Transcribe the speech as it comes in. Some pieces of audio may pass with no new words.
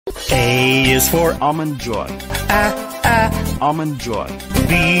A is for Almond Joy. Almond Joy.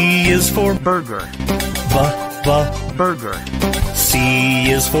 B is for Burger. Burger.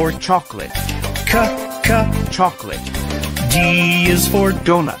 C is for Chocolate. Chocolate. D is for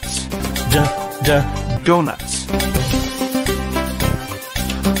Donuts. Donuts.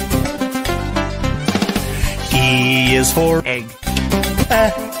 E is for Egg.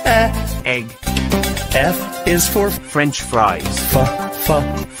 Egg. F is for French fries.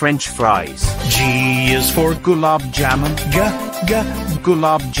 French fries. G is for Gulab Jamun.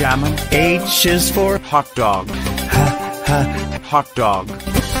 Gulab Jamun. H is for Hot dog. Hot dog.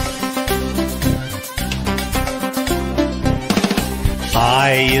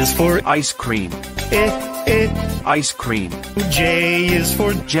 I is for Ice cream. Ice cream. J is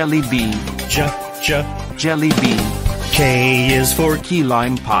for Jelly bean. Jelly bean. K is for Key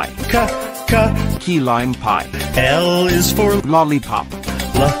lime pie. Key lime pie. L is for Lollipop.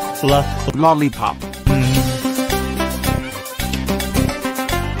 Lollipop.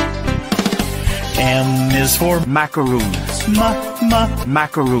 M is for Macaroons.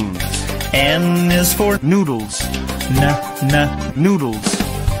 Macaroons. N is for Noodles. Noodles.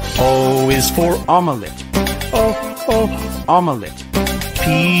 O is for Omelette. Omelette.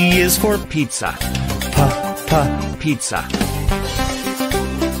 P is for Pizza. Pizza.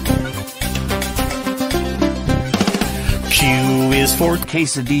 Q is for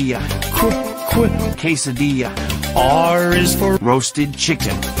Quesadilla. Quesadilla. R is for Roasted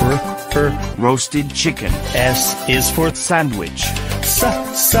chicken. Roasted chicken. S is for Sandwich.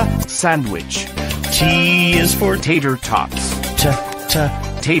 Sandwich. T is for Tater tots.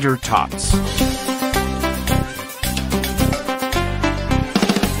 Tater tots.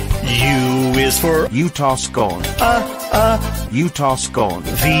 U is for Utah scone. Utah scone.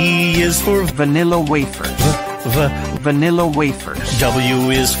 V is for Vanilla wafers. Vanilla wafers.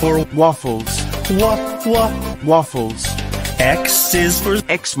 W is for Waffles. Waffles. X is for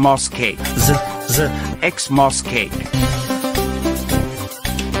Xmas cake. Xmas cake.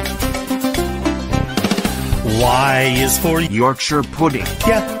 Y is for Yorkshire pudding.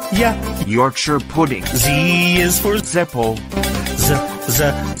 Yorkshire pudding. Z is for Zeppo.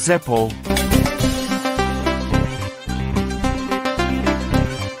 Zeppo.